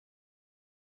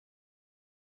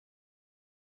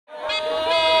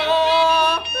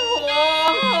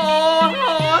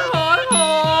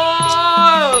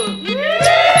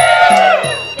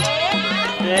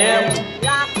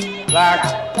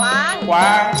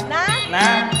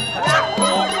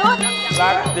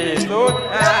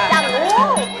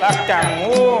รักจัง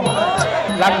หู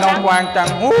รักน้องกวางจัง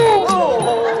หู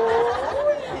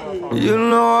You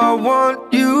know I want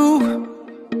you.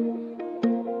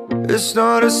 It's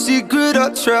not a secret I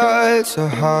try to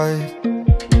hide.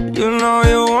 You know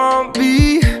you want me,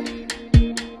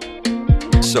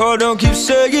 so don't keep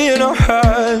saying our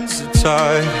hands are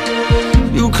tied.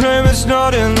 You claim it's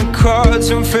not in the cards,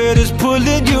 and fate is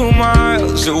pulling you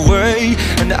miles away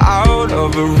and out of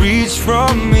reach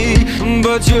from me.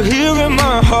 But you're here in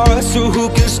my heart, so who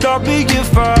can stop me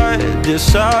if I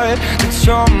decide that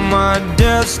you're my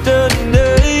destiny?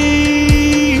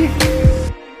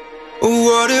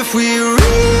 What if we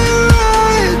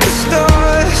rewrite the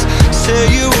stars? Say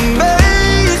you were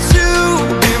made to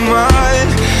be mine.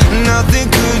 Nothing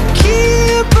could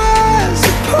keep us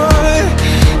apart.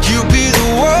 You'd be the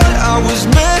one I was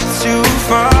meant to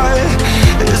find.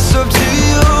 It's up to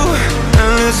you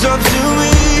and it's up to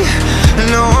me.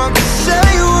 No one can say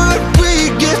what we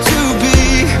get to be.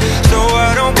 So why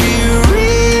don't we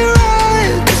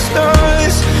rewrite the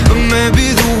stars? Or maybe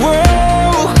the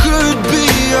world could be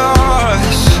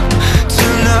ours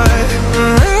tonight.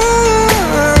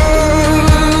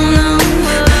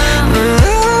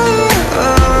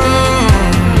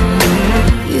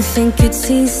 You think it's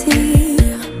easy?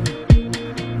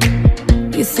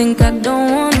 You think I don't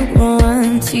wanna run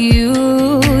to you,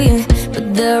 yeah. But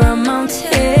there are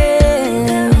mountains,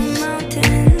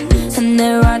 and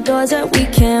there are doors that we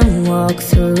can walk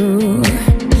through.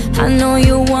 I know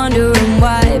you're wondering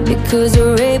why, because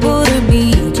we're able to be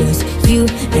just you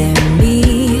and me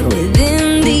within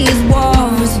these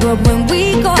walls. But when we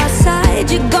go outside,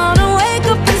 you're gonna wake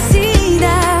up and see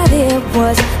that it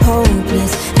was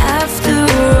hopeless after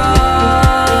all.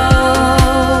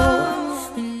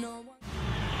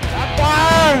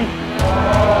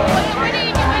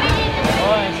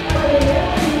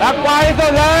 รักกวางที่สุ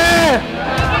ดเลย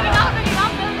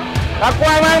รักกว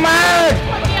างมาก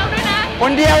ๆค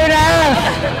นเดียวด้วยนะ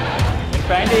แฟ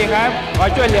นดีครับขอ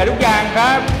ช่วยเหลือทุกอย่างค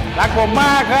รับรักผมม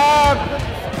ากครับ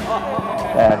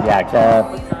อยากจะ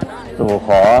สู่ข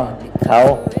อเขา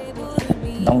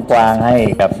น้องกวางให้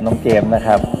กับน้องเจมส์นะค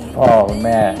รับพ่อคุณแ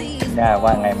ม่ย่าว่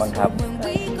าไงบ้างครับ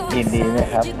ยินดีไหม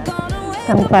ครับท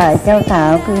างฝ่ายเจ้าสา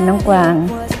วคือน้องกวาง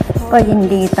ก็ยิน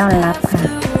ดีต้อนรับค่ะ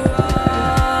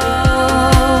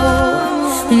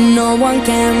No one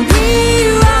can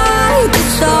rewrite the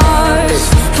stars.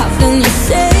 How can you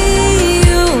say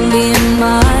you'll be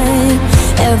mine?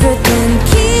 Everything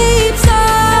keeps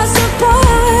us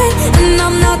apart, and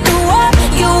I'm not the one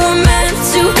you were meant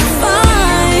to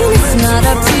find. It's not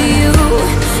up to you,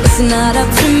 it's not up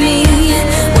to me.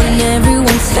 When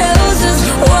everyone tells us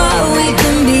what we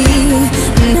can be,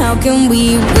 and how can we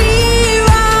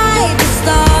rewrite the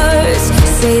stars?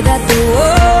 Say that the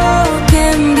world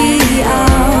can be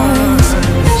ours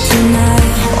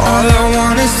tonight. All I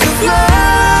want is to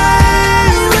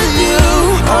fly with you.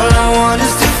 All I want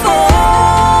is to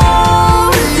fall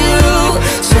with you.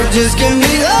 So just give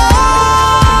me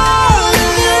all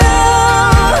of you.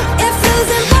 It feels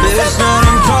impossible. It's not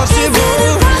impossible.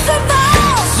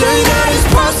 Say that it's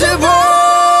possible.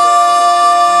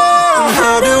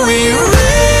 How do we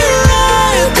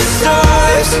rewrite the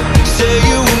stars? Say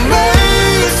you were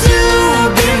made to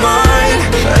be mine,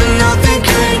 and nothing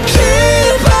can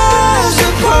keep us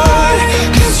apart.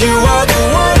 'Cause you are the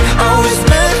one I was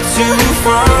meant to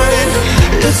find.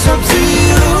 It's up to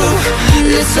you,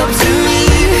 it's up to me.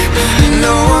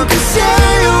 No one can say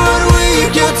what we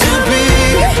get to be.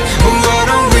 Why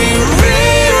don't we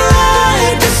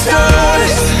rewrite the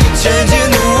stars? Changing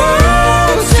the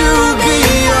world to be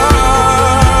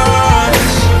ours.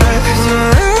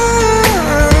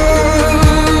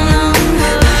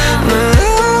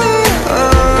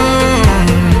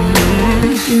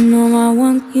 You know I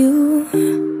want you.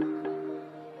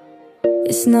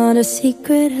 It's not a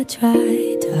secret I try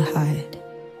to hide,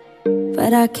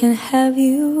 but I can't have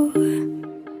you.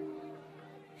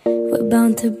 We're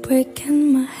bound to break and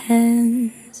my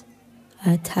hands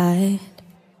are tied.